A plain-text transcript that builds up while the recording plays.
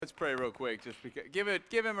pray real quick. Just because,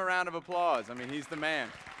 give him a round of applause. I mean, he's the man.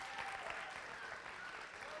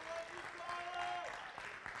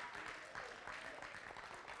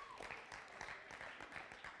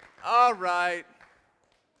 All right.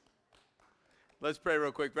 Let's pray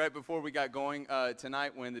real quick. Right before we got going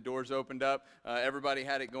tonight, when the doors opened up, everybody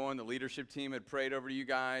had it going. The leadership team had prayed over you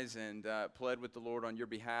guys and pled with the Lord on your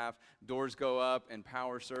behalf. Doors go up and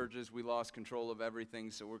power surges. We lost control of everything,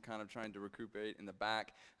 so we're kind of trying to recuperate in the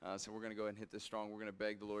back. So we're going to go ahead and hit this strong. We're going to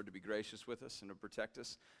beg the Lord to be gracious with us and to protect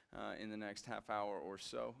us in the next half hour or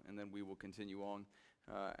so, and then we will continue on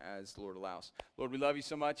as the Lord allows. Lord, we love you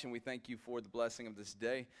so much, and we thank you for the blessing of this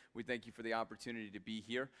day. We thank you for the opportunity to be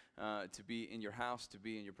here, to be in your house, to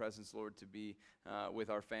be in your presence, Lord, to be with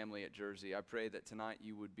our family at Jersey. I pray that tonight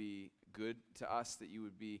you would be good to us, that you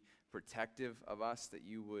would be protective of us, that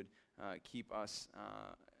you would keep us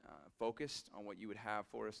focused on what you would have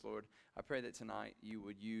for us, Lord. I pray that tonight you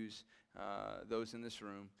would use those in this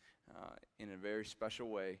room in a very special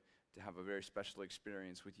way to have a very special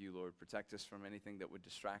experience with you, Lord. Protect us from anything that would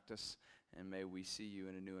distract us, and may we see you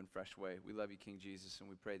in a new and fresh way. We love you, King Jesus, and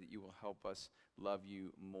we pray that you will help us love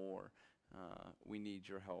you more. We need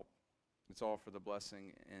your help. It's all for the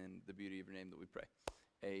blessing and the beauty of your name that we pray.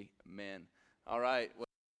 Amen. All right. Well,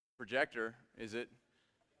 projector, is it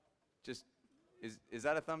just, is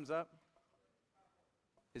that a thumbs up?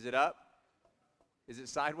 Is it up? Is it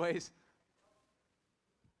sideways?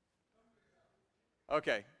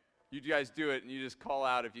 Okay. You guys do it, and you just call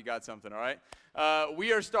out if you got something, all right?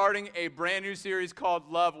 We are starting a brand new series called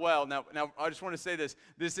Love Well. Now, I just want to say this.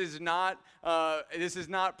 This is not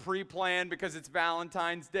pre-planned because it's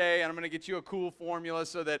Valentine's Day, and I'm going to get you a cool formula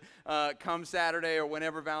so that come Saturday or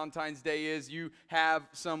whenever Valentine's Day is, you have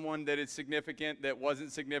someone that is significant that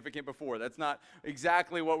wasn't significant before. That's not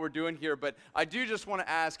exactly what we're doing here, but I do just want to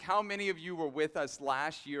ask how many of you were with us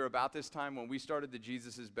last year about this time when we started the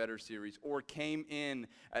Jesus is Better series, or came in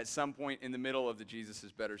at some point in the middle of the Jesus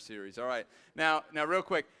is Better series? All right. Now, real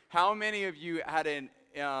quick, how many of you had an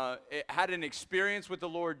experience with the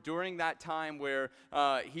Lord during that time where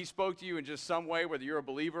he spoke to you in just some way, whether you're a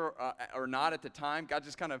believer or not at the time? God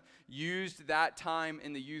just kind of used that time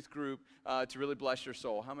in the youth group to really bless your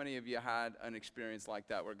soul. How many of you had an experience like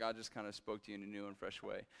that where God just kind of spoke to you in a new and fresh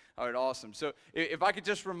way? All right, awesome. So if I could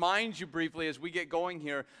just remind you briefly as we get going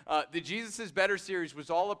here, the Jesus is Better series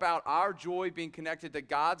was all about our joy being connected to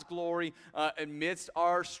God's glory amidst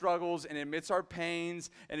our struggles and amidst our pains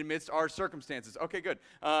and amidst our circumstances. Okay, good.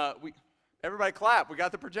 Everybody clap. We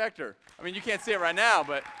got the projector. I mean, you can't see it right now,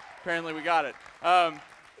 but apparently we got it.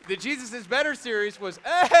 The Jesus is Better series was,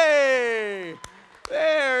 hey,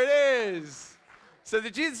 there it is. So the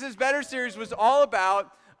Jesus is Better series was all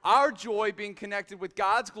about our joy being connected with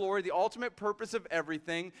God's glory, the ultimate purpose of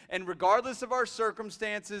everything, and regardless of our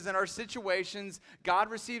circumstances and our situations, God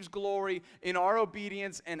receives glory in our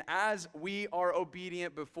obedience, and as we are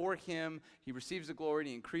obedient before Him, He receives the glory and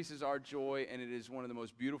He increases our joy, and it is one of the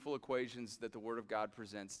most beautiful equations that the Word of God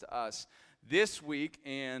presents to us. This week,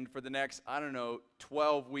 and for the next,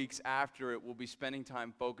 12 weeks after it, we'll be spending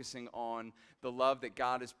time focusing on the love that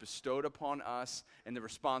God has bestowed upon us and the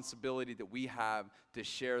responsibility that we have to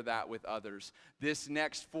share that with others. This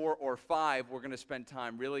next 4 or 5, we're going to spend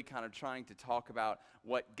time really kind of trying to talk about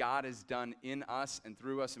what God has done in us and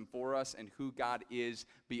through us and for us and who God is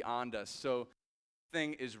beyond us. So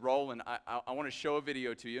thing is rolling. I want to show a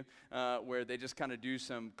video to you where they just kind of do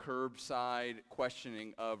some curbside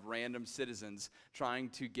questioning of random citizens trying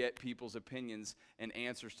to get people's opinions and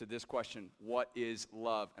answers to this question: what is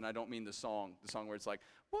love? And I don't mean the song where it's like,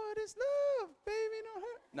 what is love, baby, no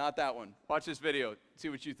hurt. Not that one. Watch this video, see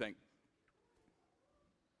what you think.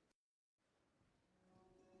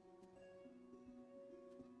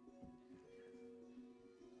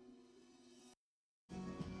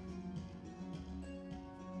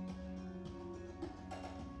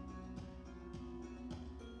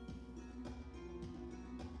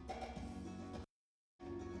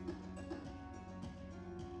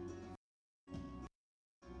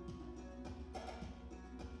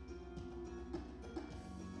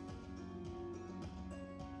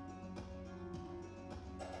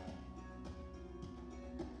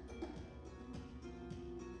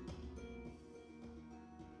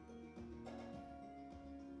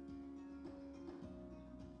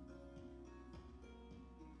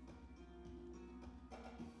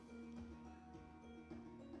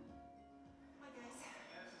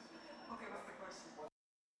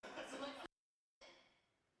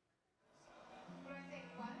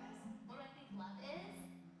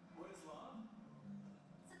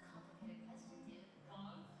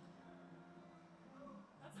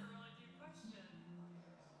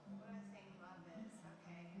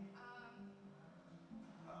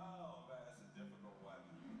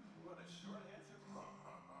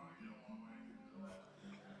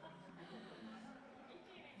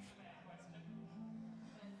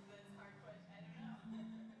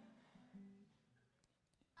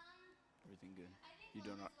 You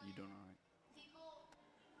don't know. You don't know. People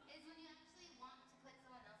is when you actually want to put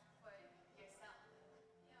someone else before yourself.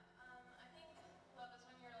 Yeah, I think love is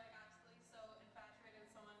when you're like absolutely so infatuated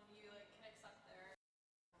with someone you like can accept their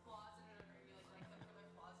flaws and whatever you like them for their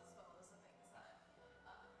flaws as well as the things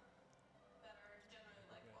um, that are generally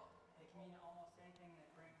likable. It can mean almost anything that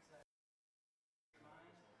brings a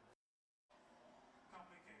mind.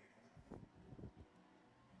 Complicated.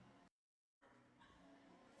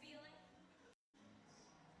 Feeling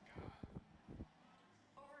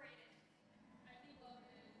overrated. I think love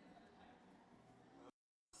is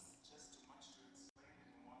Just too much to explain it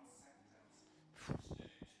in one sentence. I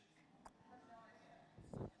don't know.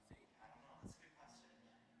 That's a good question.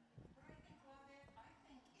 What I think love is, I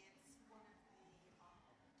think it's one of the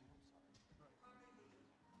probably the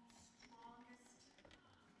strongest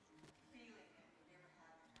feeling that we ever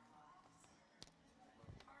have in our lives.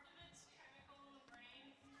 part of it's chemical in the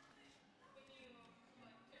brain. When you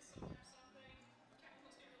like kiss someone or something,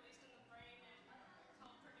 chemicals get released in the brain and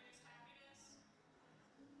help produce happiness.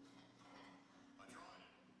 I tried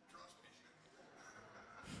it. Trust me.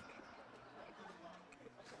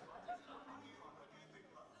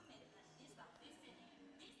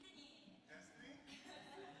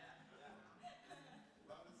 Destiny?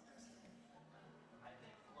 Love is destiny. I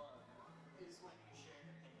think love is when you share an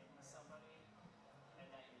opinion with somebody and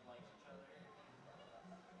that you like each other.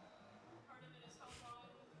 Part of it is how long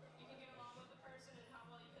you can get along with the person and how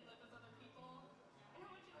well you can live with other people and how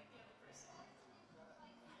much you like the other person. I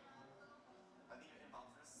think it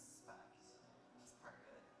involves respect. That's part of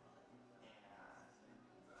it. And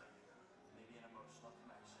maybe an emotional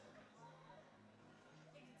connection. I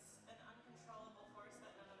think it's an uncontrollable force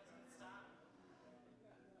that none of us can stop.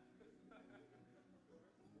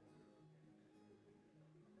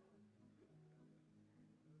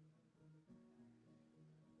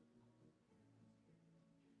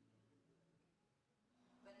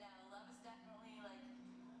 But no, love is definitely like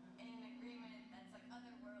in an agreement that's like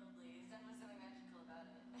otherworldly. There's definitely something magical about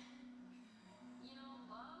it. You know,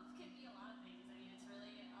 love can be a lot of things. I mean, it's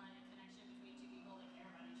really a connection between two people that care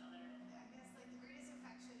about each other. I guess like the greatest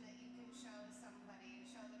affection that you can show somebody and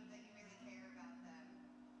show them that you really care about them.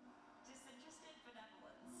 Disinterested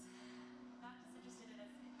benevolence. Not disinterested in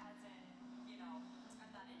as in, you know, I'm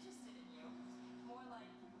not interested in you. More like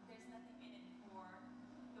there's nothing in it for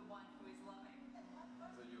the one who is loving. So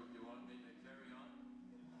you want me to carry on?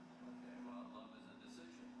 Okay, well, love is a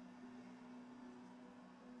decision.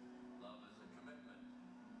 Love is a commitment.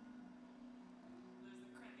 There's the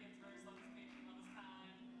Corinthians verse, love is patient, love is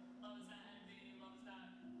kind, love is not envy, love is not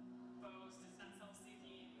boast, it's not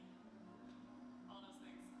self-seeking, all those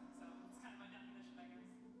things. So it's kind of my definition, I guess.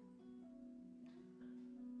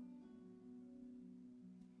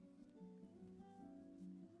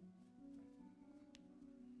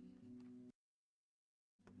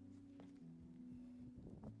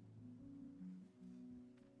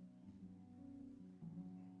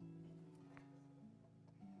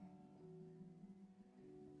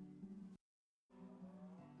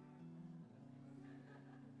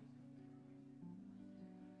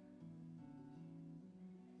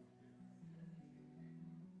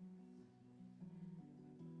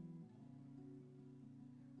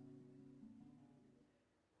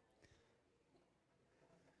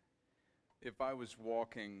 If I was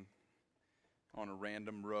walking on a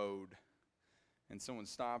random road and someone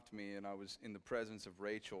stopped me and I was in the presence of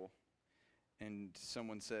Rachel and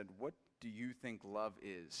someone said, "What do you think love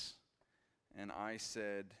is?" And I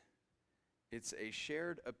said, "It's a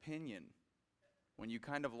shared opinion when you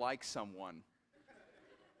kind of like someone."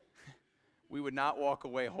 We would not walk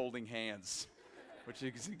away holding hands, which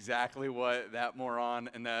is exactly what that moron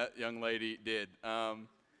and that young lady did.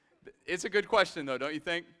 It's a good question, though, don't you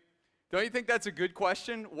think? Don't you think that's a good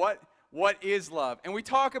question? What is love? And we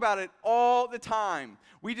talk about it all the time.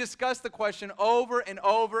 We discuss the question over and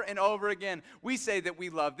over and over again. We say that we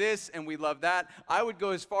love this and we love that. I would go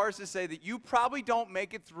as far as to say that you probably don't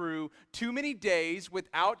make it through too many days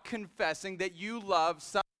without confessing that you love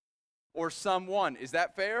someone or someone. Is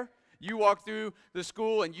that fair? You walk through the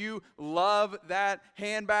school and you love that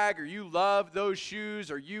handbag, or you love those shoes,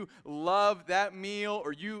 or you love that meal,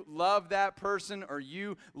 or you love that person, or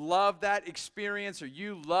you love that experience, or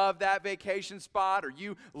you love that vacation spot, or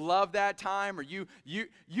you love that time, or you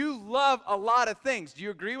love a lot of things. Do you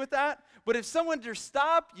agree with that? But if someone just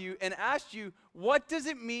stopped you and asked you, what does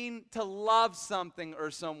it mean to love something or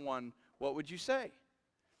someone, what would you say?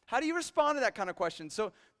 How do you respond to that kind of question?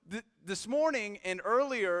 So this morning and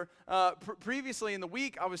earlier, previously in the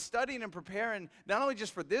week, I was studying and preparing not only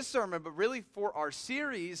just for this sermon, but really for our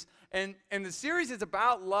series. And the series is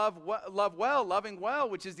about loving well,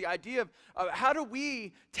 which is the idea of how do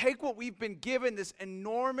we take what we've been given, this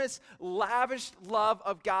enormous, lavish love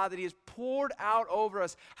of God that He has poured out over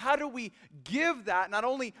us. How do we give that not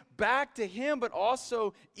only back to Him, but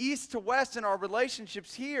also east to west in our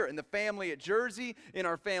relationships here, in the family at Jersey, in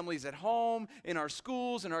our families at home, in our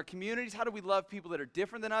schools, in our communities? How do we love people that are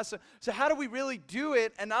different than us? So how do we really do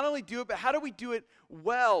it? And not only do it, but how do we do it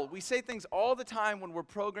well? We say things all the time when we're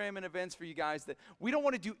programming events for you guys that we don't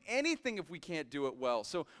want to do anything if we can't do it well.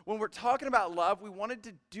 So when we're talking about love, we wanted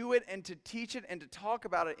to do it and to teach it and to talk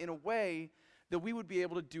about it in a way that we would be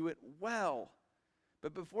able to do it well.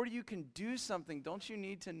 But before you can do something, don't you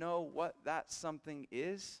need to know what that something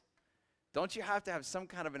is? Don't you have to have some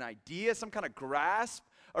kind of an idea, some kind of grasp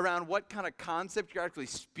around what kind of concept you're actually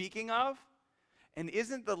speaking of? And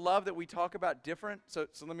isn't the love that we talk about different? So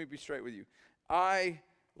let me be straight with you. I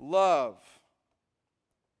love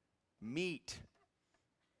meat.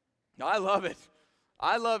 I love it.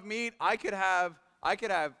 I love meat. I could have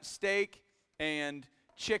steak and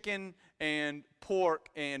chicken and pork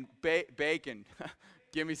and bacon.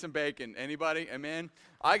 Give me some bacon. Anybody? Amen?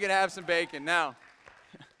 I could have some bacon. Now,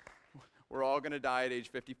 we're all going to die at age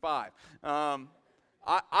 55.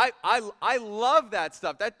 I love that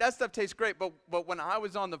stuff. That stuff tastes great. But when I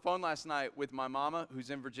was on the phone last night with my mama, who's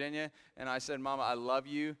in Virginia, and I said, Mama, I love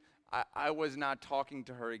you, I was not talking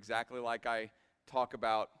to her exactly like I talk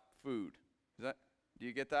about food. Do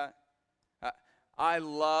you get that? I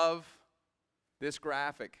love this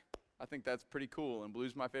graphic. I think that's pretty cool, and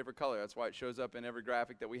blue's my favorite color. That's why it shows up in every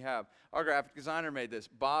graphic that we have. Our graphic designer made this,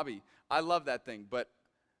 Bobby. I love that thing, but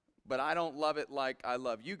I don't love it like I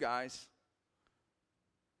love you guys.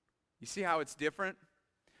 You see how it's different?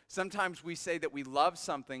 Sometimes we say that we love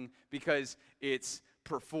something because it's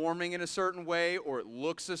performing in a certain way, or it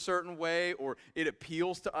looks a certain way, or it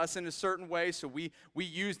appeals to us in a certain way. So we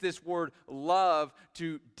use this word love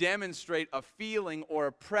to demonstrate a feeling or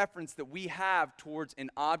a preference that we have towards an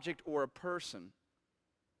object or a person.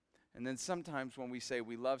 And then sometimes when we say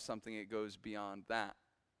we love something, it goes beyond that.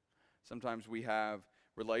 Sometimes we have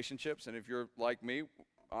relationships, and if you're like me,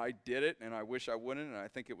 I did it, and I wish I wouldn't, and I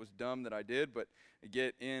think it was dumb that I did, but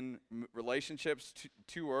get in relationships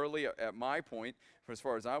too early at my point, for as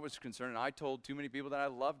far as I was concerned, and I told too many people that I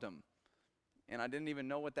loved them, and I didn't even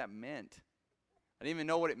know what that meant. I didn't even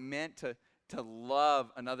know what it meant to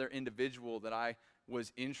love another individual that I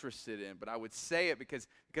was interested in, but I would say it because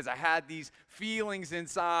I had these feelings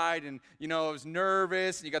inside, and I was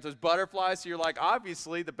nervous, and you got those butterflies, so you're like,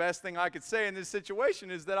 obviously the best thing I could say in this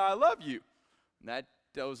situation is that I love you. And that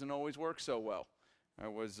doesn't always work so well. I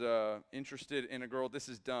was interested in a girl. This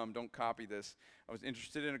is dumb. Don't copy this. I was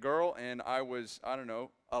interested in a girl, and I was,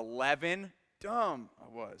 11. Dumb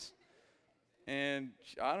I was. And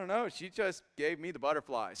she just gave me the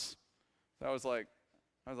butterflies. So I was like,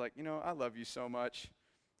 I love you so much.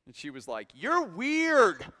 And she was like, you're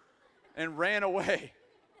weird, and ran away.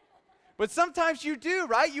 But sometimes you do,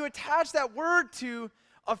 right? You attach that word to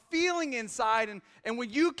a feeling inside, and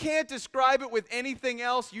when you can't describe it with anything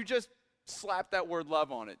else, you just slap that word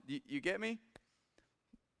love on it. You get me?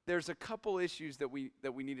 There's a couple issues that we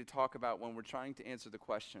need to talk about when we're trying to answer the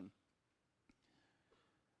question.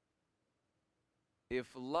 If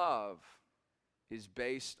love is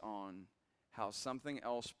based on how something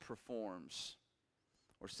else performs,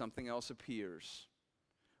 or something else appears,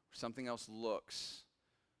 or something else looks,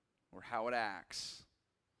 or how it acts,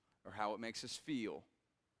 or how it makes us feel,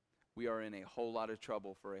 we are in a whole lot of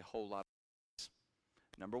trouble for a whole lot of reasons.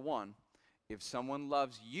 Number one, if someone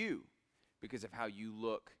loves you because of how you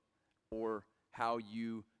look, or how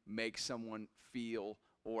you make someone feel,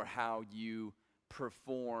 or how you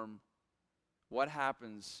perform, what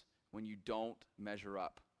happens when you don't measure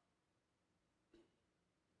up?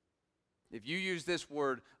 If you use this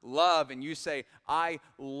word love and you say, I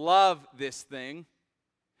love this thing,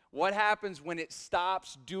 what happens when it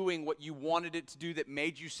stops doing what you wanted it to do that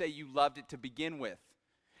made you say you loved it to begin with?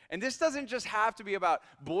 And this doesn't just have to be about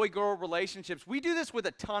boy-girl relationships. We do this with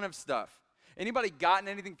a ton of stuff. Anybody gotten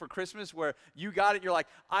anything for Christmas where you got it, you're like,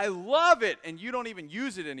 I love it, and you don't even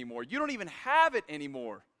use it anymore. You don't even have it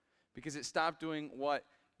anymore because it stopped doing what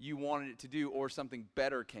you wanted it to do, or something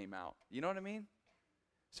better came out. You know what I mean?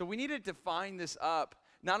 So we need to define this up.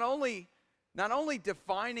 Not only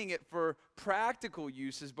defining it for practical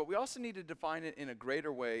uses, but we also need to define it in a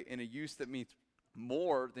greater way, in a use that means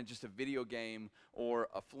more than just a video game or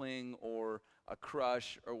a fling or a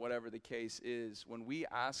crush or whatever the case is. When we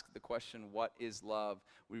ask the question, what is love,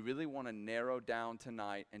 we really want to narrow down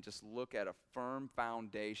tonight and just look at a firm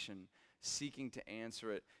foundation, seeking to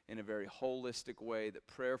answer it in a very holistic way that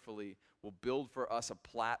prayerfully will build for us a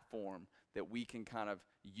platform that we can kind of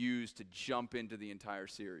use to jump into the entire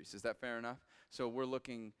series. Is that fair enough? So we're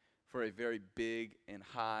looking for a very big and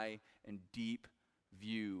high and deep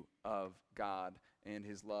view of God and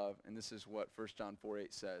his love. And this is what 1 John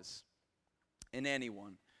 4:8 says. And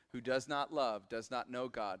anyone who does not love does not know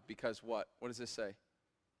God, because what? What does this say?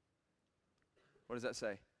 What does that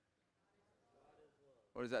say?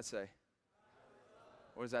 What does that say?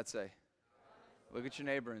 What does that say? Look at your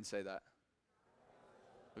neighbor and say that.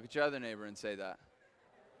 Look at your other neighbor and say that.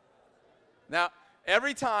 Now,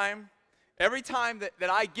 every time that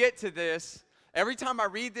I get to this, every time I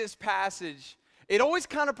read this passage, it always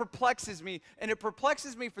kind of perplexes me, and it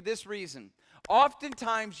perplexes me for this reason.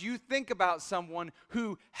 Oftentimes, you think about someone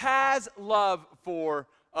who has love for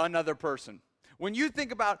another person. When you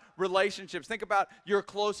think about relationships, think about your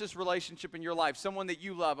closest relationship in your life, someone that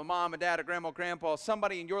you love, a mom, a dad, a grandma, grandpa,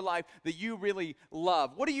 somebody in your life that you really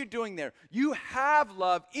love. What are you doing there? You have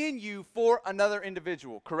love in you for another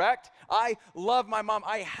individual, correct? I love my mom.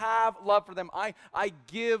 I have love for them. I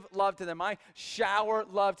give love to them. I shower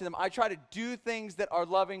love to them. I try to do things that are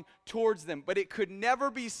loving towards them. But it could never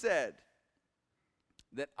be said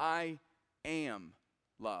that I am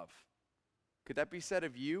love. Could that be said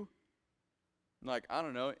of you? Like, I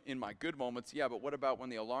don't know, in my good moments, yeah, but what about when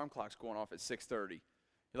the alarm clock's going off at 6:30?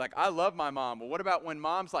 You're like, I love my mom, but what about when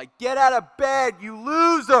mom's like, get out of bed, you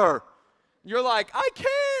loser? You're like, I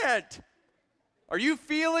can't. Are you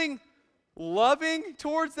feeling loving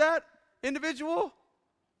towards that individual?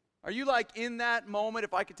 Are you like in that moment,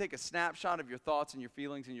 if I could take a snapshot of your thoughts and your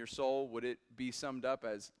feelings and your soul, would it be summed up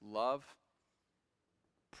as love?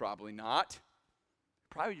 Probably not.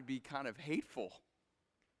 Probably would be kind of hateful.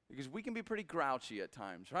 Because we can be pretty grouchy at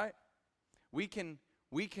times, right? We can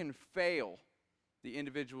fail the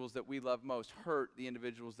individuals that we love most, hurt the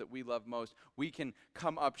individuals that we love most. We can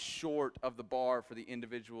come up short of the bar for the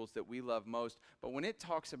individuals that we love most. But when it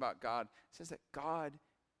talks about God, it says that God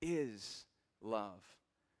is love.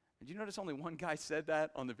 Did you notice only one guy said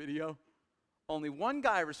that on the video? Only one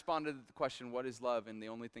guy responded to the question, what is love? And the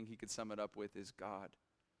only thing he could sum it up with is God.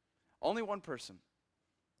 Only one person.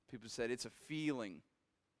 People said it's a feeling.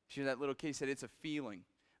 You know, that little kid said it's a feeling.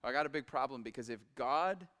 I got a big problem, because if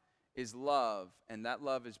God is love and that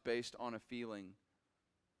love is based on a feeling,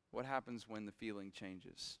 what happens when the feeling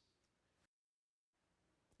changes?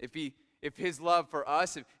 If his love for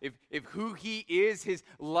us, if who he is, his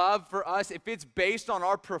love for us, if it's based on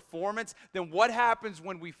our performance, then what happens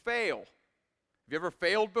when we fail? Have you ever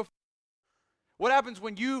failed before? What happens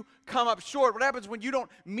when you come up short? What happens when you don't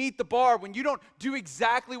meet the bar, when you don't do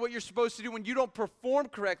exactly what you're supposed to do, when you don't perform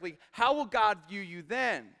correctly? How will God view you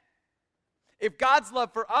then? If God's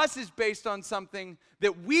love for us is based on something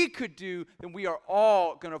that we could do, then we are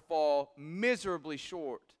all going to fall miserably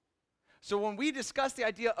short. So when we discuss the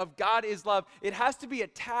idea of God is love, it has to be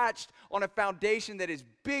attached on a foundation that is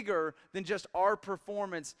bigger than just our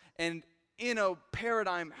performance, and in a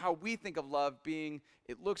paradigm how we think of love being,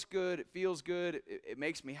 it looks good, it feels good, it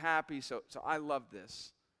makes me happy, so I love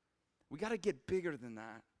this. We got to get bigger than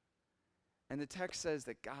that. And the text says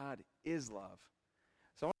that God is love.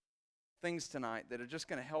 So I want to things tonight that are just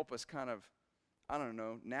going to help us kind of, I don't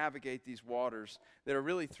know, navigate these waters. There are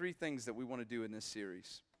really three things that we want to do in this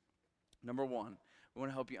series. Number one, we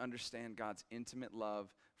want to help you understand God's intimate love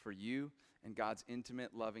for you and God's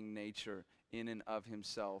intimate loving nature in and of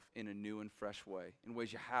himself in a new and fresh way, in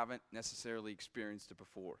ways you haven't necessarily experienced it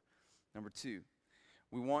before. Number two,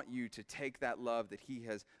 we want you to take that love that he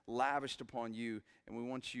has lavished upon you, and we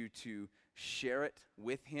want you to share it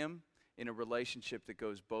with him in a relationship that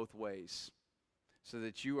goes both ways, so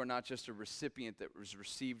that you are not just a recipient that has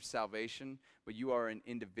received salvation, but you are an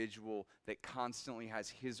individual that constantly has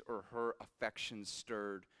his or her affections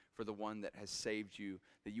stirred for the one that has saved you,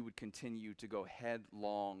 that you would continue to go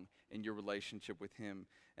headlong in your relationship with him.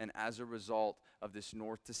 And as a result of this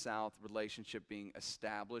north to south relationship being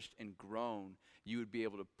established and grown, you would be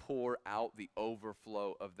able to pour out the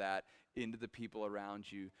overflow of that into the people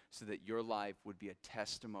around you, so that your life would be a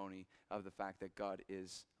testimony of the fact that God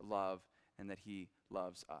is love and that he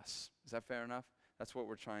loves us. Is that fair enough? That's what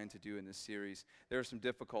we're trying to do in this series. There are some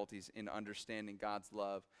difficulties in understanding God's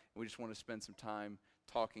love, and we just want to spend some time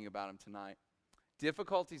talking about them tonight.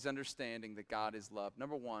 Difficulties understanding that God is love.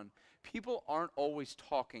 Number one, people aren't always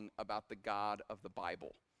talking about the God of the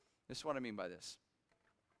Bible. This is what I mean by this.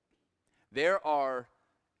 There are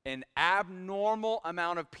an abnormal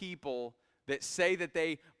amount of people that say that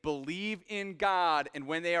they believe in God, and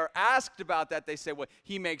when they are asked about that, they say, well,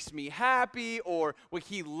 he makes me happy, or well,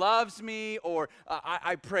 he loves me, or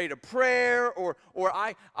I prayed a prayer, or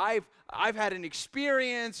I've had an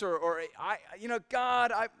experience, or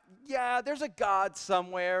God, yeah, there's a God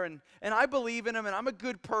somewhere, and I believe in him, and I'm a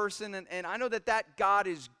good person, and I know that God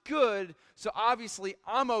is good, so obviously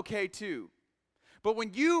I'm okay too. But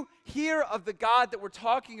when you hear of the God that we're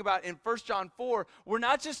talking about in 1 John 4, we're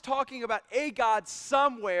not just talking about a God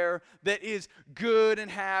somewhere that is good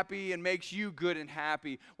and happy and makes you good and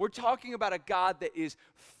happy. We're talking about a God that is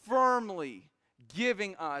firmly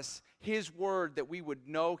giving us his word, that we would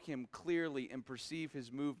know him clearly and perceive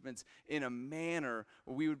his movements in a manner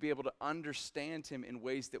where we would be able to understand him in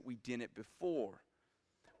ways that we didn't before.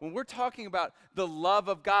 When we're talking about the love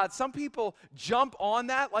of God, some people jump on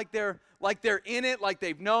that like they're in it, like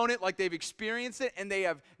they've known it, like they've experienced it, and they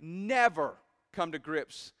have never come to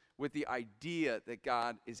grips with the idea that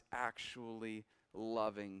God is actually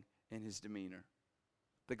loving in his demeanor.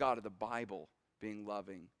 The God of the Bible being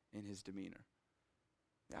loving in his demeanor.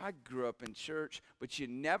 I grew up in church, but you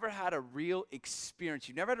never had a real experience.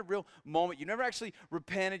 You never had a real moment. You never actually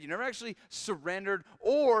repented. You never actually surrendered,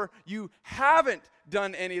 or you haven't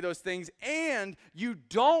done any of those things, and you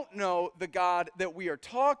don't know the God that we are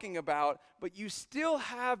talking about, but you still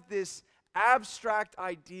have this abstract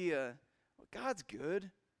idea, well, God's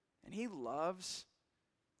good, and he loves.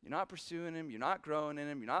 You're not pursuing him. You're not growing in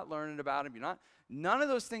him. You're not learning about him. None of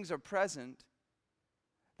those things are present.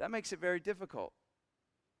 That makes it very difficult.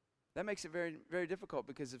 That makes it very, very difficult,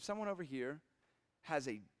 because if someone over here has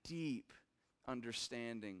a deep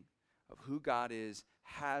understanding of who God is,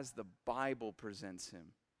 as the Bible presents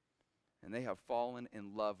him, and they have fallen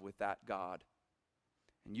in love with that God,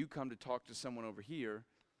 and you come to talk to someone over here,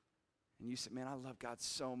 and you say, man, I love God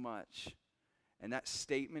so much, and that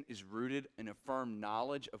statement is rooted in a firm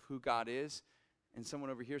knowledge of who God is, and someone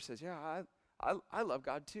over here says, yeah, I love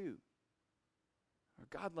God too, or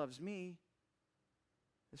God loves me.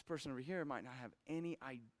 This person over here might not have any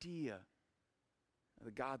idea of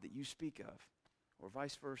the God that you speak of, or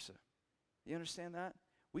vice versa. You understand that?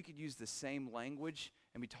 We could use the same language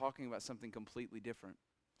and be talking about something completely different.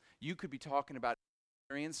 You could be talking about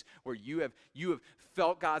experience where you have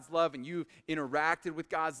felt God's love, and you've interacted with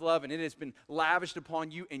God's love, and it has been lavished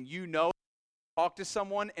upon you, and you know. Talk to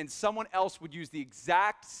someone, and someone else would use the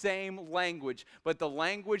exact same language, but the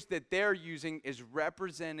language that they're using is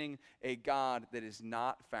representing a God that is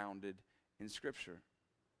not founded in Scripture.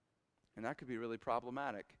 And that could be really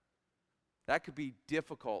problematic. That could be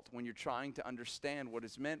difficult when you're trying to understand what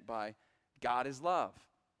is meant by God is love.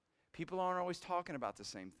 People aren't always talking about the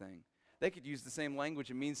same thing. They could use the same language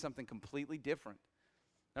and mean something completely different.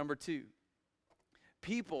 Number 2,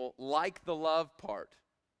 people like the love part,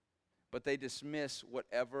 but they dismiss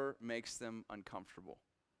whatever makes them uncomfortable.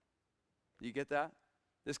 You get that?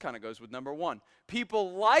 This kind of goes with number 1.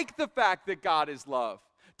 People like the fact that God is love.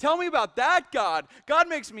 Tell me about that God. God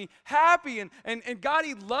makes me happy, and God,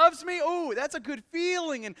 he loves me. Oh, that's a good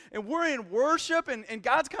feeling, and we're in worship, and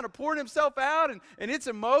God's kind of pouring himself out, and it's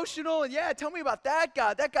emotional, and yeah, tell me about that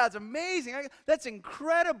God. That God's amazing. That's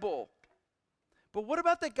incredible. But what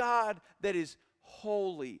about the God that is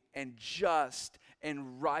holy and just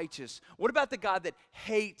and righteous? What about the God that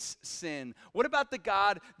hates sin? What about the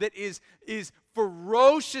God that is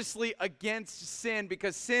ferociously against sin,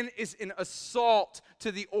 because sin is an assault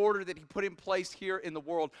to the order that he put in place here in the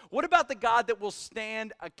world? What about the God that will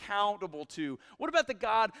stand accountable to? What about the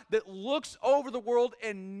God that looks over the world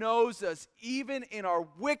and knows us? Even in our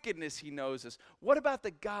wickedness, he knows us. What about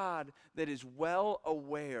the God that is well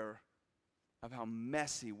aware of how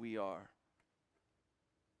messy we are?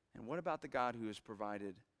 And what about the God who has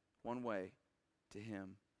provided one way to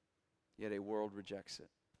him, yet a world rejects it?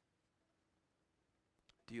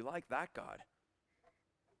 Do you like that God?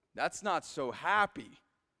 That's not so happy.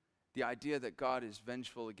 The idea that God is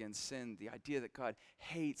vengeful against sin, the idea that God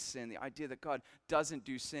hates sin, the idea that God doesn't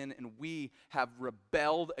do sin, and we have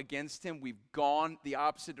rebelled against him. We've gone the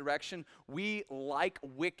opposite direction. We like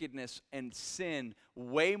wickedness and sin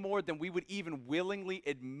way more than we would even willingly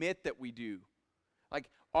admit that we do. Like,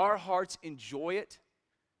 our hearts enjoy it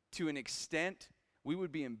to an extent we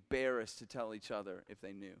would be embarrassed to tell each other if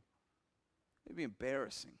they knew. It'd be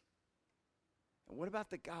embarrassing. And what about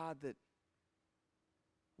the God that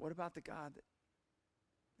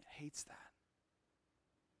hates that?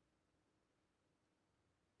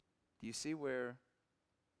 Do you see where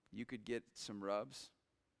you could get some rubs?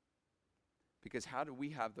 Because how do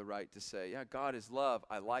we have the right to say, yeah, God is love,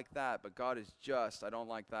 I like that, but God is just, I don't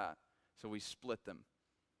like that? So we split them.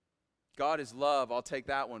 God is love, I'll take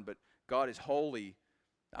that one, but God is holy,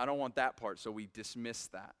 I don't want that part, so we dismiss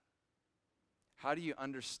that. How do you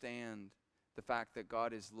understand the fact that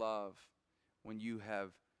God is love when you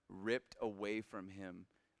have ripped away from him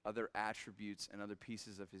other attributes and other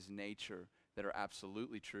pieces of his nature that are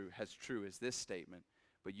absolutely true as this statement,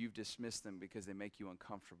 but you've dismissed them because they make you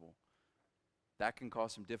uncomfortable? That can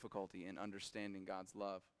cause some difficulty in understanding God's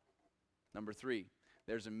love. Number 3,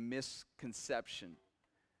 there's a misconception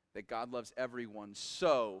that God loves everyone,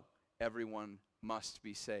 so everyone must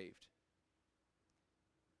be saved.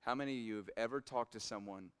 How many of you have ever talked to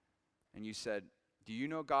someone and you said, do you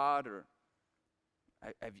know God? Or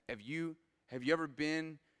have you ever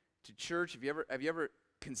been to church? Have you ever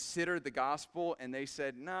considered the gospel? And they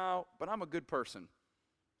said, no, but I'm a good person.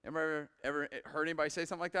 Ever heard anybody say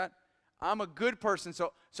something like that? I'm a good person,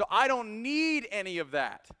 so I don't need any of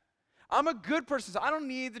that. I'm a good person, so I don't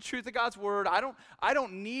need the truth of God's word. I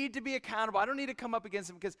don't need to be accountable. I don't need to come up against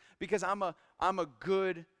him because I'm a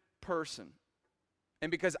good person.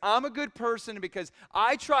 And because I'm a good person, and because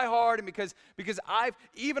I try hard, and because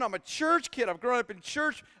I'm a church kid, I've grown up in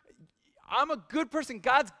church, I'm a good person.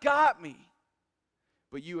 God's got me.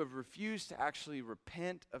 But you have refused to actually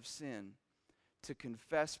repent of sin, to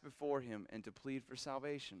confess before him, and to plead for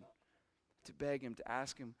salvation, to beg him, to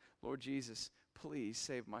ask him, Lord Jesus, please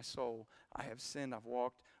save my soul. I have sinned. I've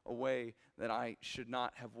walked a way that I should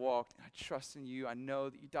not have walked. I trust in you. I know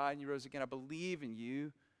that you died and you rose again. I believe in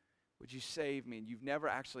you. Would you save me? And you've never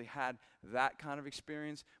actually had that kind of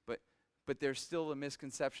experience, but there's still a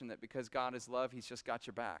misconception that because God is love, he's just got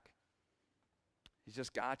your back. He's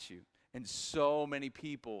just got you. And so many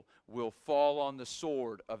people will fall on the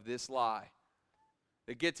sword of this lie.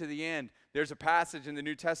 They get to the end. There's a passage in the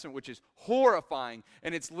New Testament which is horrifying,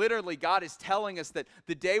 and it's literally God is telling us that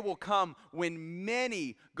the day will come when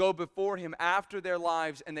many go before him after their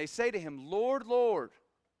lives, and they say to him, Lord, Lord,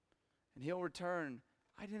 and he'll return,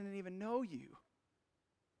 I didn't even know you.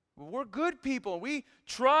 Well, we're good people, and we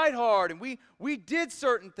tried hard, and we did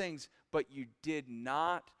certain things, but you did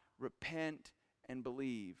not repent and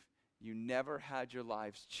believe. You never had your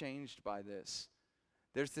lives changed by this.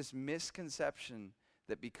 There's this misconception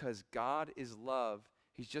that because God is love,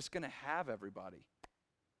 he's just going to have everybody.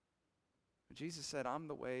 But Jesus said, I'm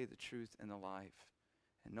the way, the truth, and the life.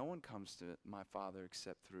 And no one comes to my Father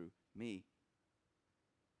except through me.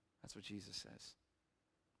 That's what Jesus says.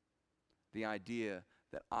 The idea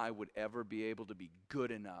that I would ever be able to be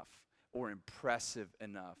good enough or impressive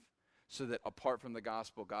enough so that apart from the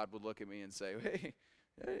gospel, God would look at me and say, hey,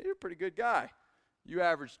 you're a pretty good guy. You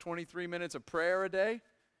average 23 minutes of prayer a day.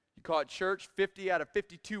 You caught church 50 out of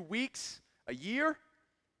 52 weeks a year.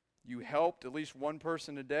 You helped at least one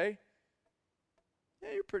person a day. Yeah,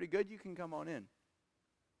 you're pretty good. You can come on in.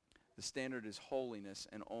 The standard is holiness,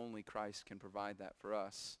 and only Christ can provide that for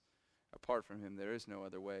us. Apart from him, there is no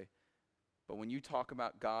other way. But when you talk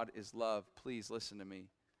about God is love, please listen to me.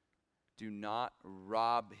 Do not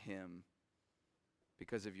rob him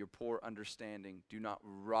because of your poor understanding. Do not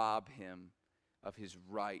rob him of his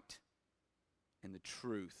right and the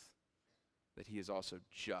truth that he is also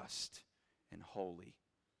just and holy,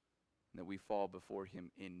 and that we fall before him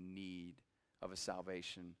in need of a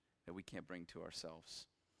salvation that we can't bring to ourselves.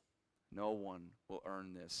 No one will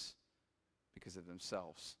earn this because of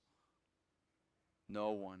themselves.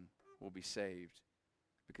 No one will be saved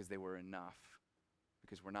because they were enough,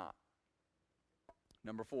 because we're not.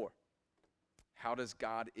 Number 4, how does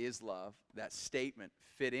God is love, that statement,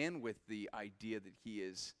 fit in with the idea that he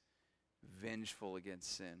is vengeful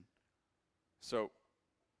against sin? So,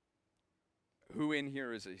 who in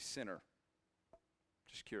here is a sinner?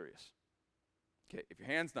 Just curious. Okay, if your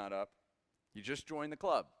hand's not up, you just joined the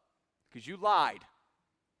club because you lied.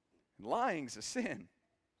 And lying's a sin.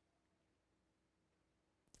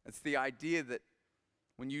 It's the idea that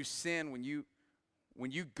when you sin, when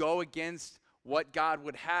you go against what God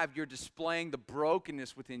would have, you're displaying the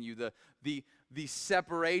brokenness within you, the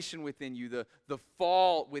separation within you, the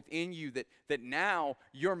fall within you, that now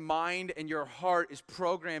your mind and your heart is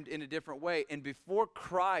programmed in a different way. And before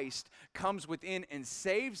Christ comes within and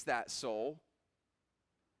saves that soul,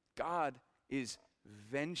 God is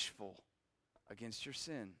vengeful against your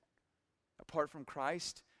sin. Apart from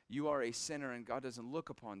Christ, you are a sinner, and God doesn't look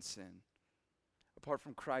upon sin. Apart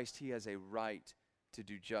from Christ, he has a right to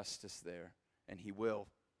do justice there, and he will.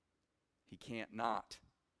 He can't not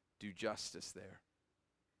do justice there.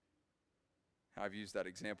 I've used that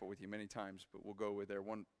example with you many times, but we'll go with there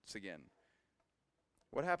once again.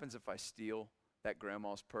 What happens if I steal that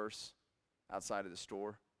grandma's purse outside of the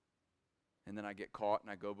store, and then I get caught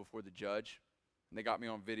and I go before the judge, and they got me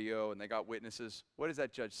on video and they got witnesses, what does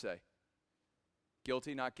that judge say?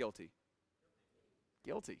 Guilty, not guilty?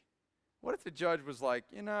 Guilty. What if the judge was like,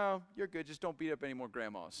 you're good, just don't beat up any more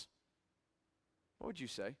grandmas? What would you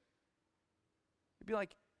say? You'd be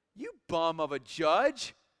like, you bum of a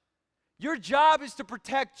judge. Your job is to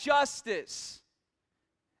protect justice.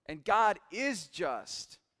 And God is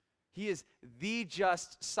just. He is the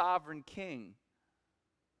just sovereign king.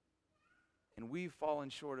 And we've fallen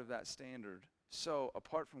short of that standard. So,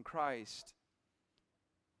 apart from Christ,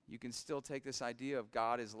 you can still take this idea of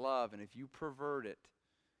God is love, and if you pervert it,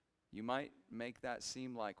 you might make that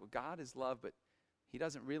seem like, well, God is love, but he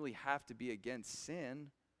doesn't really have to be against sin.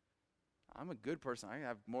 I'm a good person. I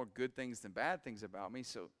have more good things than bad things about me,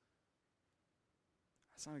 so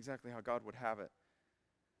that's not exactly how God would have it.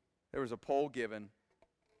 There was a poll given.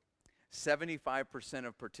 75%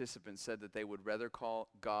 of participants said that they would rather call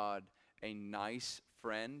God a nice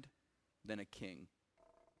friend than a king.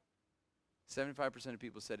 75% of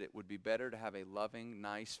people said it would be better to have a loving,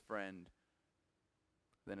 nice friend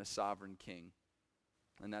than a sovereign king.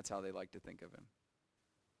 And that's how they like to think of him.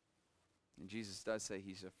 And Jesus does say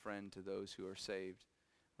he's a friend to those who are saved.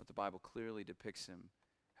 But the Bible clearly depicts him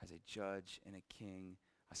as a judge and a king,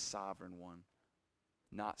 a sovereign one,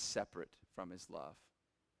 not separate from his love,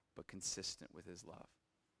 but consistent with his love.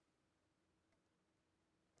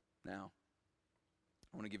 Now,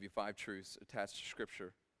 I want to give you 5 truths attached to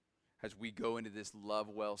Scripture as we go into this Love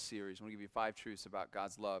Well series. I want to give you 5 truths about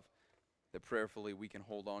God's love that prayerfully we can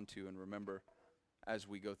hold on to and remember as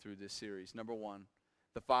we go through this series. Number 1,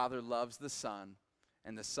 the Father loves the Son,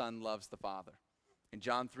 and the Son loves the Father. In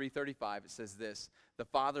John 3:35, it says this, the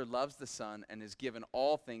Father loves the Son and has given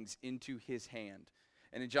all things into his hand.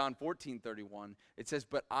 And in John 14:31, it says,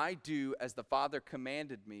 but I do as the Father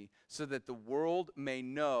commanded me, so that the world may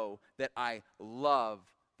know that I love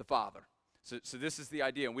the Father. So this is the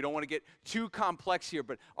idea, and we don't want to get too complex here,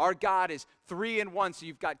 but our God is 3 in 1. So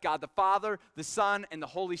you've got God the Father, the Son, and the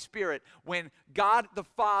Holy Spirit. When God the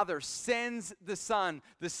Father sends the Son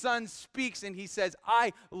speaks and he says,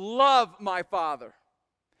 I love my Father.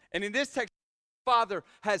 And in this text, the Father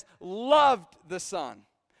has loved the Son.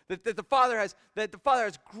 That the Father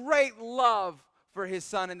has great love for his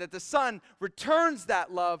Son, and that the Son returns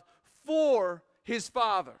that love for his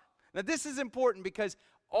Father. Now this is important because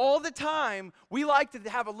all the time, we like to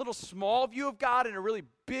have a little small view of God and a really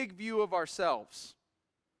big view of ourselves.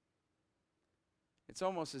 It's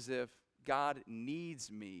almost as if God needs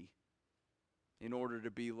me in order to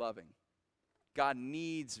be loving. God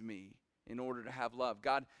needs me in order to have love.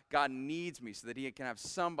 God needs me so that he can have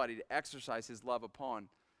somebody to exercise his love upon.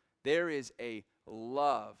 There is a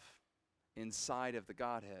love inside of the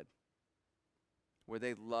Godhead where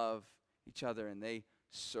they love each other and they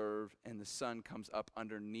serve, and the Son comes up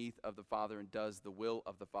underneath of the Father and does the will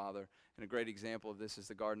of the Father. And a great example of this is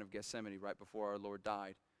the Garden of Gethsemane right before our Lord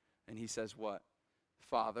died. And he says what?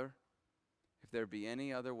 Father, if there be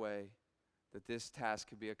any other way that this task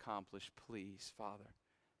could be accomplished, please, Father,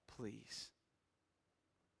 please,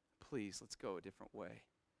 let's go a different way.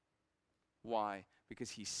 Why? Because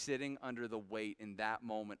he's sitting under the weight in that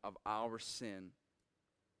moment of our sin.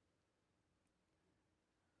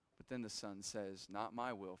 But then the Son says, not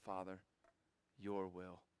my will, Father, your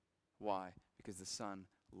will. Why? Because the Son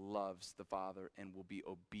loves the Father and will be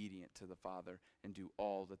obedient to the Father and do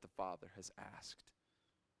all that the Father has asked.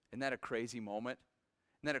 Isn't that a crazy moment?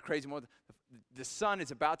 Isn't that a crazy moment? The Son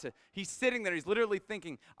is he's sitting there, he's literally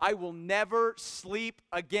thinking, I will never sleep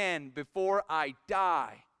again before I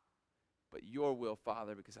die. But your will,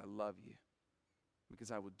 Father, because I love you.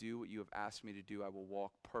 Because I will do what you have asked me to do. I will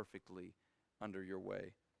walk perfectly under your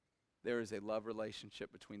way. There is a love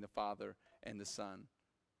relationship between the Father and the Son.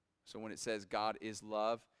 So when it says God is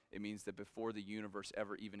love, it means that before the universe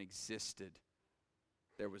ever even existed,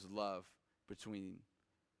 there was love between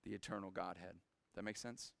the eternal Godhead. That make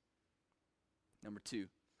sense? Number 2,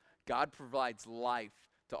 God provides life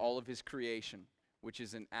to all of his creation, which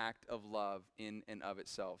is an act of love in and of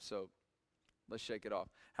itself. So let's shake it off.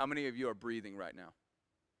 How many of you are breathing right now?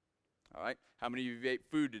 All right. How many of you ate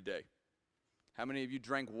food today? How many of you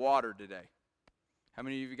drank water today? How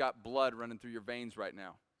many of you got blood running through your veins right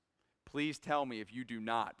now? Please tell me if you do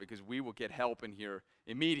not, because we will get help in here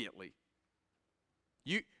immediately.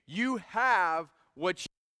 You have what you...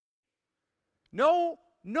 No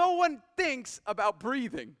one thinks about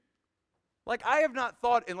breathing. Like, I have not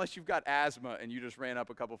thought, unless you've got asthma and you just ran up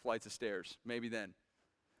a couple flights of stairs, maybe then.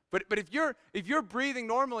 But if you're breathing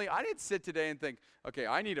normally, I didn't sit today and think, okay,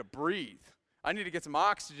 I need to breathe. I need to get some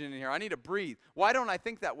oxygen in here. I need to breathe. Why don't I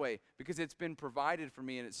think that way? Because it's been provided for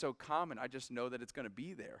me and it's so common. I just know that it's going to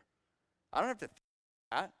be there. I don't have to think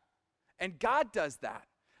that. And God does that.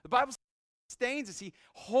 The Bible sustains us. He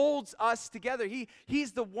holds us together.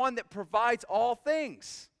 He's the one that provides all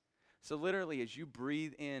things. So literally, as you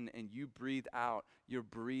breathe in and you breathe out, you're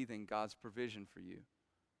breathing God's provision for you.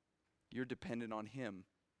 You're dependent on him.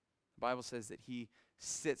 The Bible says that he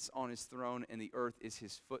sits on his throne and the earth is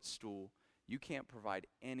his footstool. You can't provide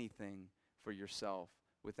anything for yourself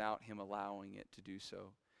without him allowing it to do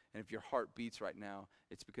so. And if your heart beats right now,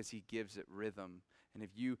 it's because he gives it rhythm. And if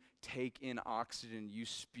you take in oxygen, you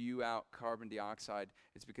spew out carbon dioxide,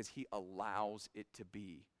 it's because he allows it to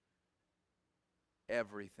be.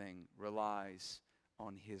 Everything relies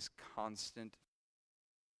on his constant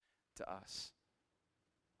to us.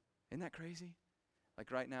 Isn't that crazy?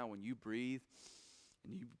 Like right now, when you breathe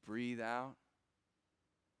and you breathe out,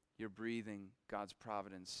 you're breathing God's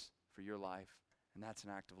providence for your life. And that's an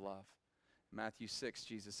act of love. In Matthew 6,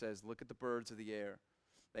 Jesus says, look at the birds of the air.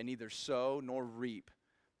 They neither sow nor reap,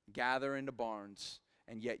 gather into barns,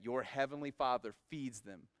 and yet your heavenly Father feeds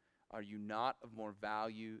them. Are you not of more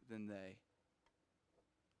value than they?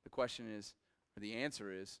 The question is, or the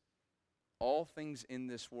answer is, all things in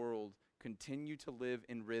this world continue to live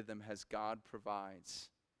in rhythm as God provides.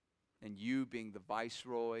 And you being the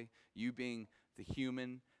viceroy, you being the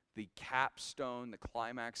human, the capstone, the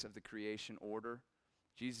climax of the creation order,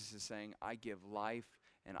 Jesus is saying, I give life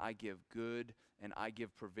and I give good and I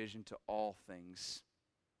give provision to all things.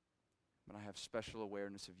 But I have special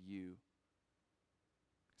awareness of you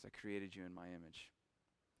because I created you in my image.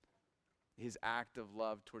 His act of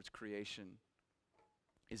love towards creation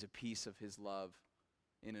is a piece of his love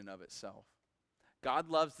in and of itself. God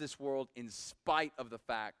loves this world in spite of the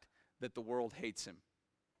fact that the world hates him.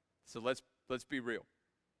 So let's be real.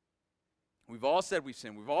 We've all said we've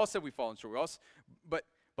sinned. We've all said we've fallen short. But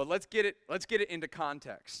let's get it into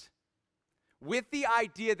context. With the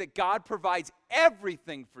idea that God provides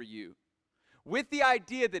everything for you, with the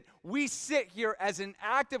idea that we sit here as an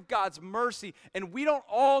act of God's mercy and we don't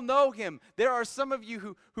all know him. There are some of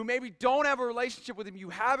you who maybe don't have a relationship with him.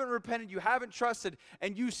 You haven't repented, you haven't trusted,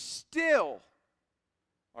 and you still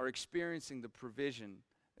are experiencing the provision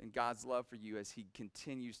and God's love for you as he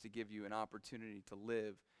continues to give you an opportunity to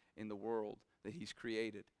live in the world that he's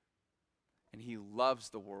created. And he loves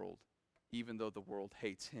the world even though the world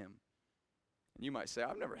hates him. And you might say,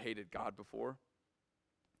 I've never hated God before.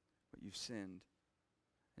 But you've sinned.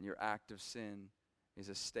 And your act of sin is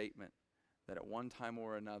a statement that at one time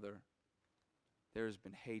or another, there has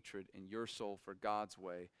been hatred in your soul for God's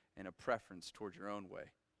way and a preference toward your own way.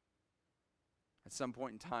 At some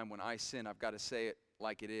point in time when I sin, I've got to say it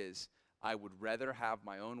like it is. I would rather have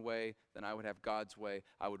my own way than I would have God's way.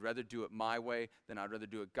 I would rather do it my way than I'd rather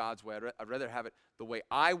do it God's way. I'd rather have it the way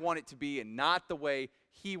I want it to be and not the way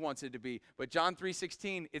he wants it to be. But John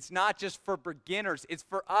 3:16, it's not just for beginners, it's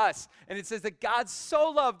for us. And it says that God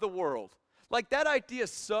so loved the world. Like that idea,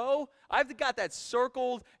 so, I've got that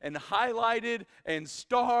circled and highlighted and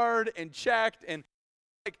starred and checked and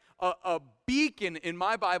like a beacon in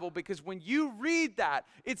my Bible, because when you read that,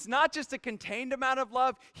 it's not just a contained amount of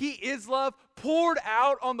love. He is love poured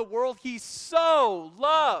out on the world. He so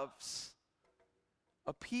loves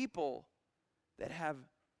a people that have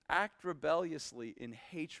act rebelliously in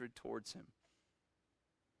hatred towards him.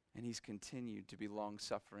 And he's continued to be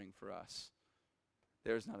long-suffering for us.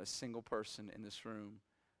 There's not a single person in this room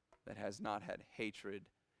that has not had hatred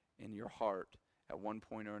in your heart at one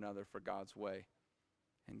point or another for God's way.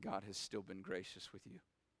 And God has still been gracious with you.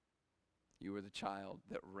 You were the child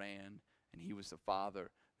that ran, and he was the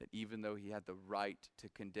father that even though he had the right to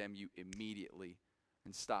condemn you immediately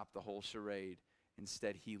and stop the whole charade,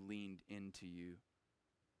 instead he leaned into you,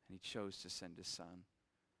 and he chose to send his son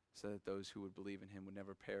so that those who would believe in him would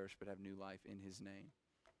never perish but have new life in his name.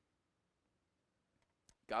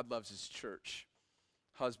 God loves his church.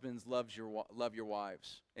 Husbands, love your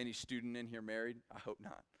wives. Any student in here married? I hope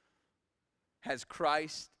not.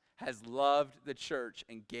 Christ has loved the church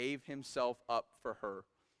and gave himself up for her.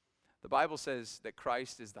 The Bible says that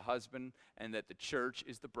Christ is the husband and that the church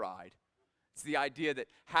is the bride. It's the idea that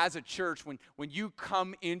as a church, when you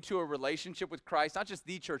come into a relationship with Christ, not just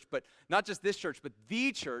the church, but not just this church, but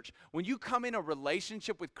the church, when you come in a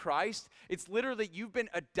relationship with Christ, it's literally you've been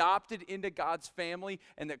adopted into God's family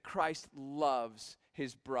and that Christ loves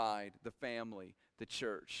his bride, the family, the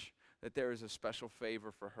church, that there is a special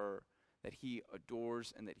favor for her, that he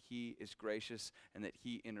adores and that he is gracious and that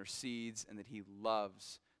he intercedes and that he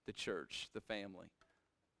loves the church, the family,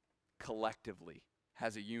 collectively,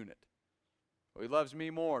 as a unit. Well, he loves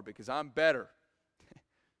me more because I'm better.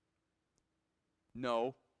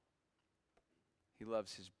 No. He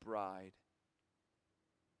loves his bride.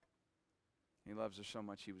 He loves her so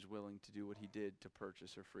much he was willing to do what he did to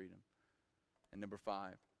purchase her freedom. And number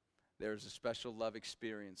 5, there is a special love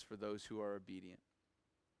experience for those who are obedient.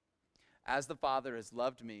 As the Father has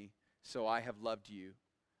loved me, so I have loved you.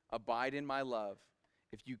 Abide in my love.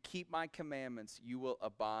 If you keep my commandments, you will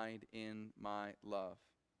abide in my love.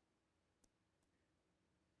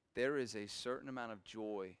 There is a certain amount of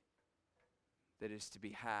joy that is to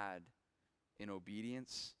be had in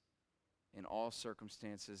obedience, in all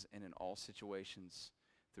circumstances, and in all situations,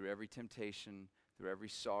 through every temptation, through every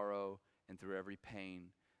sorrow, and through every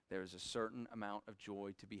pain. There is a certain amount of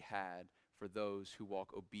joy to be had for those who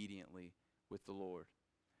walk obediently with the Lord.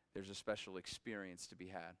 There's a special experience to be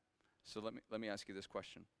had. So let me ask you this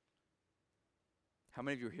question. How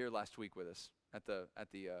many of you were here last week with us at the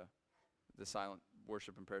silent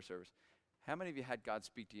worship and prayer service? How many of you had God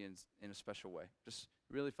speak to you in a special way? Just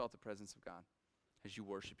really felt the presence of God as you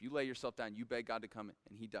worship. You lay yourself down, you beg God to come,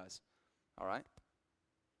 and he does. All right?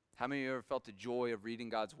 How many of you ever felt the joy of reading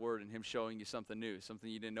God's word and him showing you something new, something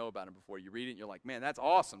you didn't know about him before? You read it and you're like, man, that's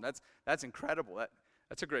awesome. That's incredible.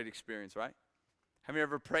 That's a great experience, right? Have you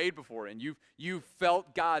ever prayed before and you've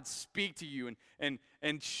felt God speak to you and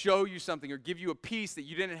show you something or give you a peace that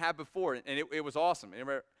you didn't have before, and it was awesome? You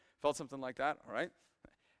ever felt something like that? All right.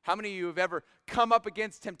 How many of you have ever come up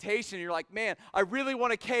against temptation and you're like, man, I really want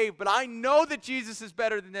to cave, but I know that Jesus is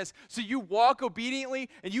better than this. So you walk obediently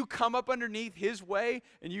and you come up underneath his way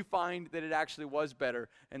and you find that it actually was better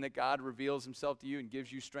and that God reveals himself to you and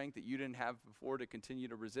gives you strength that you didn't have before to continue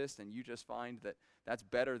to resist, and you just find that that's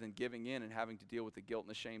better than giving in and having to deal with the guilt and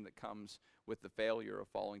the shame that comes with the failure of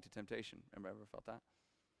falling to temptation. Ever felt that?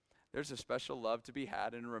 There's a special love to be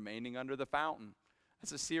had in remaining under the fountain.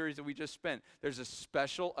 That's a series that we just spent. There's a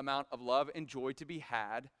special amount of love and joy to be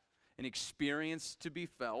had, an experience to be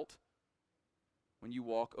felt when you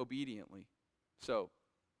walk obediently. So,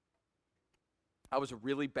 I was a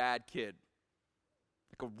really bad kid.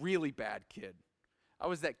 Like a really bad kid. I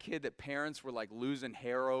was that kid that parents were like losing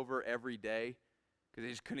hair over every day because they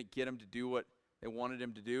just couldn't get him to do what they wanted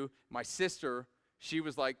him to do. My sister, she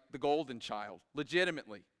was like the golden child,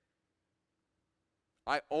 legitimately.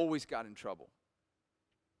 I always got in trouble.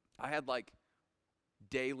 I had like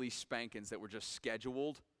daily spankings that were just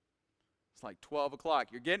scheduled. It's like 12 o'clock.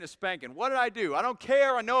 You're getting a spanking. What did I do? I don't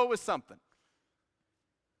care. I know it was something.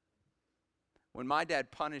 When my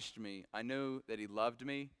dad punished me, I knew that he loved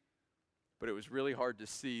me, but it was really hard to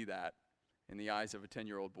see that in the eyes of a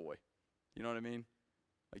 10-year-old boy. You know what I mean?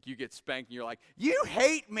 Like you get spanked and you're like, you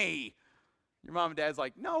hate me. Your mom and dad's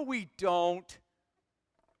like, no, we don't.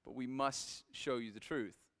 But we must show you the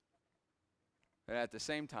truth. And at the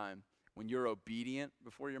same time, when you're obedient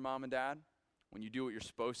before your mom and dad, when you do what you're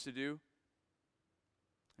supposed to do,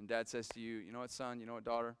 and dad says to you, you know what, son, you know what,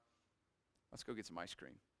 daughter, let's go get some ice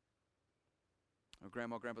cream. Or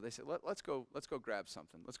grandma, grandpa, they say, let's go grab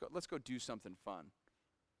something. Let's go do something fun.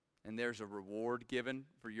 And there's a reward given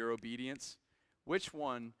for your obedience. Which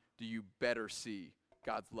one do you better see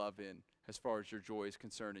God's love in as far as your joy is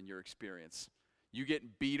concerned in your experience? You getting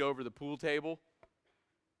beat over the pool table?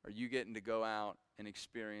 Or you getting to go out and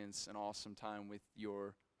experience an awesome time with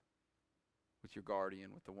your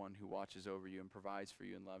guardian, with the one who watches over you and provides for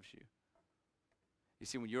you and loves you? You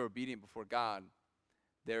see, when you're obedient before God,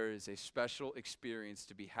 there is a special experience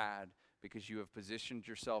to be had because you have positioned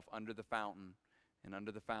yourself under the fountain, and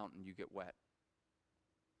under the fountain you get wet.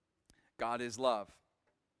 God is love,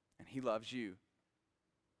 and he loves you.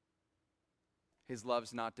 His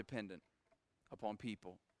love's not dependent upon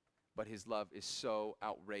people. But his love is so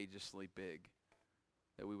outrageously big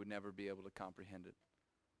that we would never be able to comprehend it.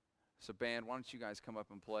 So band, why don't you guys come up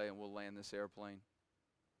and play and we'll land this airplane.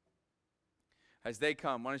 As they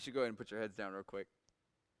come, why don't you go ahead and put your heads down real quick.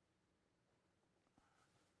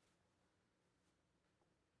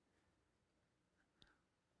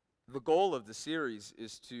 The goal of the series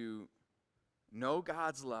is to know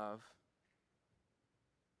God's love,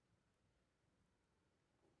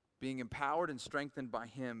 being empowered and strengthened by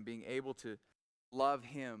him, being able to love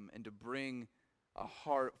him and to bring a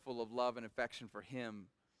heart full of love and affection for him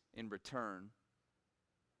in return.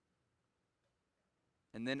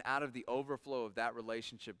 And then out of the overflow of that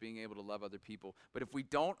relationship, being able to love other people. But if we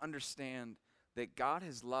don't understand that God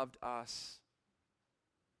has loved us,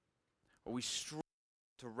 or we struggle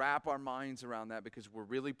to wrap our minds around that because we're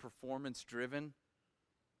really performance driven,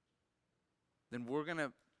 then we're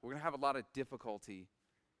gonna have a lot of difficulty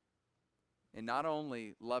in not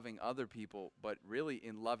only loving other people, but really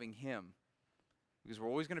in loving him. Because we're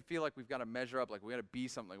always going to feel like we've got to measure up, like we got to be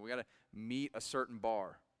something, like we got to meet a certain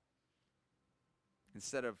bar.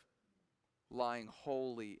 Instead of lying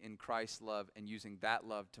wholly in Christ's love and using that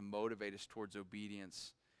love to motivate us towards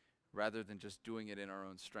obedience rather than just doing it in our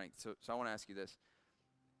own strength. So I want to ask you this,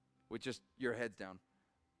 with just your heads down.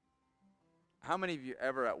 How many of you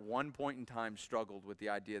ever at one point in time struggled with the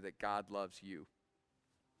idea that God loves you?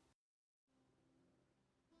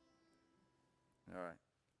 All right.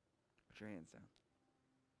 Put your hands down.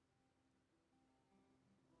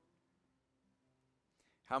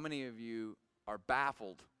 How many of you are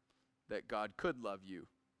baffled that God could love you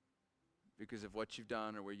because of what you've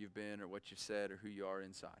done or where you've been or what you've said or who you are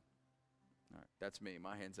inside? All right, that's me.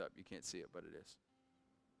 My hand's up. You can't see it, but it is.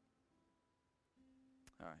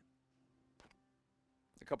 All right.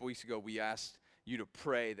 A couple weeks ago, we asked you to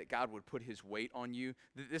pray that God would put his weight on you.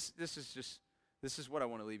 This is what I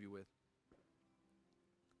want to leave you with.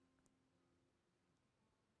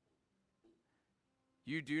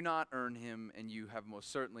 You do not earn him, and you have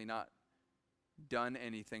most certainly not done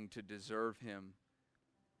anything to deserve him.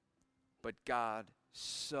 But God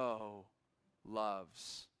so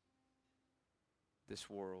loves this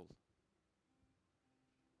world,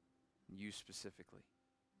 you specifically.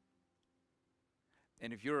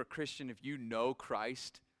 And if you're a Christian, if you know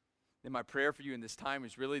Christ, then my prayer for you in this time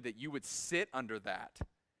is really that you would sit under that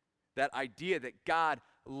idea that God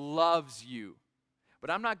loves you. But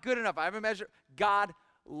I'm not good enough. I haven't measured. God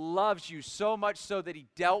loves you so much so that he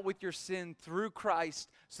dealt with your sin through Christ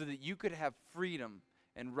so that you could have freedom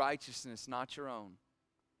and righteousness, not your own,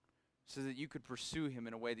 so that you could pursue him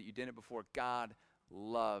in a way that you didn't before. God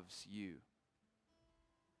loves you.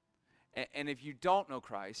 And if you don't know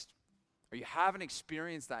Christ, or you haven't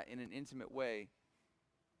experienced that in an intimate way,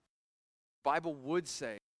 the Bible would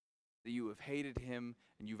say that you have hated him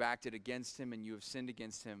and you've acted against him and you have sinned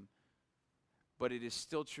against him. But it is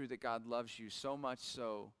still true that God loves you so much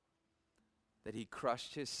so that he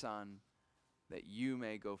crushed his son that you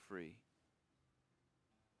may go free.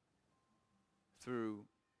 Through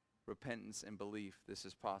repentance and belief, this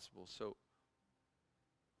is possible. So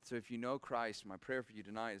if you know Christ, my prayer for you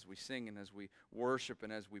tonight as we sing and as we worship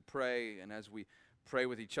and as we pray and as we pray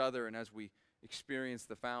with each other and as we experience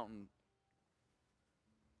the fountain,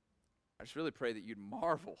 I just really pray that you'd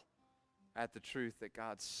marvel at the truth that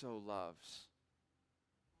God so loves.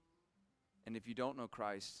 And if you don't know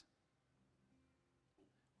Christ,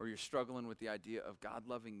 or you're struggling with the idea of God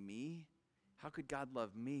loving me, how could God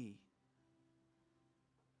love me?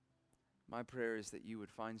 My prayer is that you would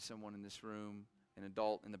find someone in this room, an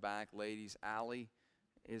adult in the back. Ladies, Allie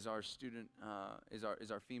is our student, is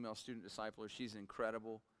our female student discipler. She's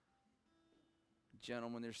incredible.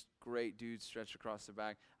 Gentlemen, there's great dudes stretched across the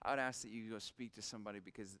back. I would ask that you go speak to somebody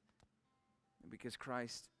because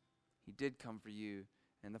Christ, he did come for you,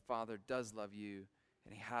 and the Father does love you,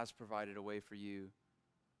 and he has provided a way for you.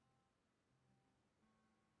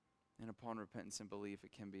 And upon repentance and belief,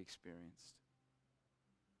 it can be experienced.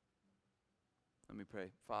 Let me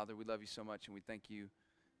pray. Father, we love you so much, and we thank you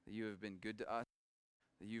that you have been good to us,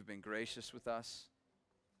 that you've been gracious with us.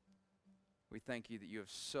 We thank you that you have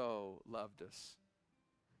so loved us,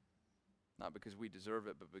 not because we deserve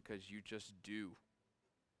it, but because you just do.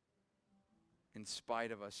 In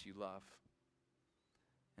spite of us, you love.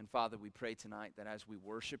 And Father, we pray tonight that as we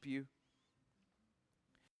worship you,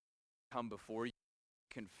 come before you,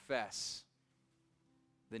 confess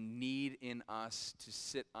the need in us to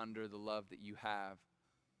sit under the love that you have.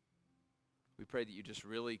 We pray that you just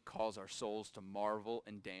really cause our souls to marvel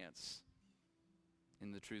and dance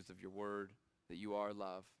in the truth of your word, that you are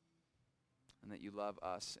love, and that you love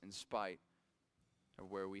us in spite of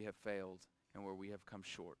where we have failed and where we have come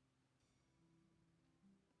short.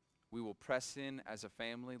 We will press in as a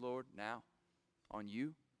family, Lord, now on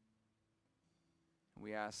you. And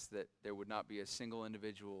we ask that there would not be a single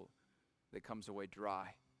individual that comes away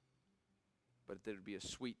dry, but that it would be a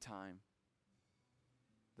sweet time,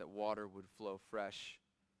 that water would flow fresh,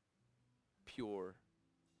 pure,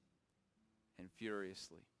 and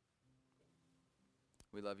furiously.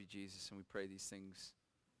 We love you, Jesus, and we pray these things.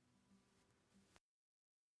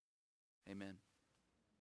 Amen.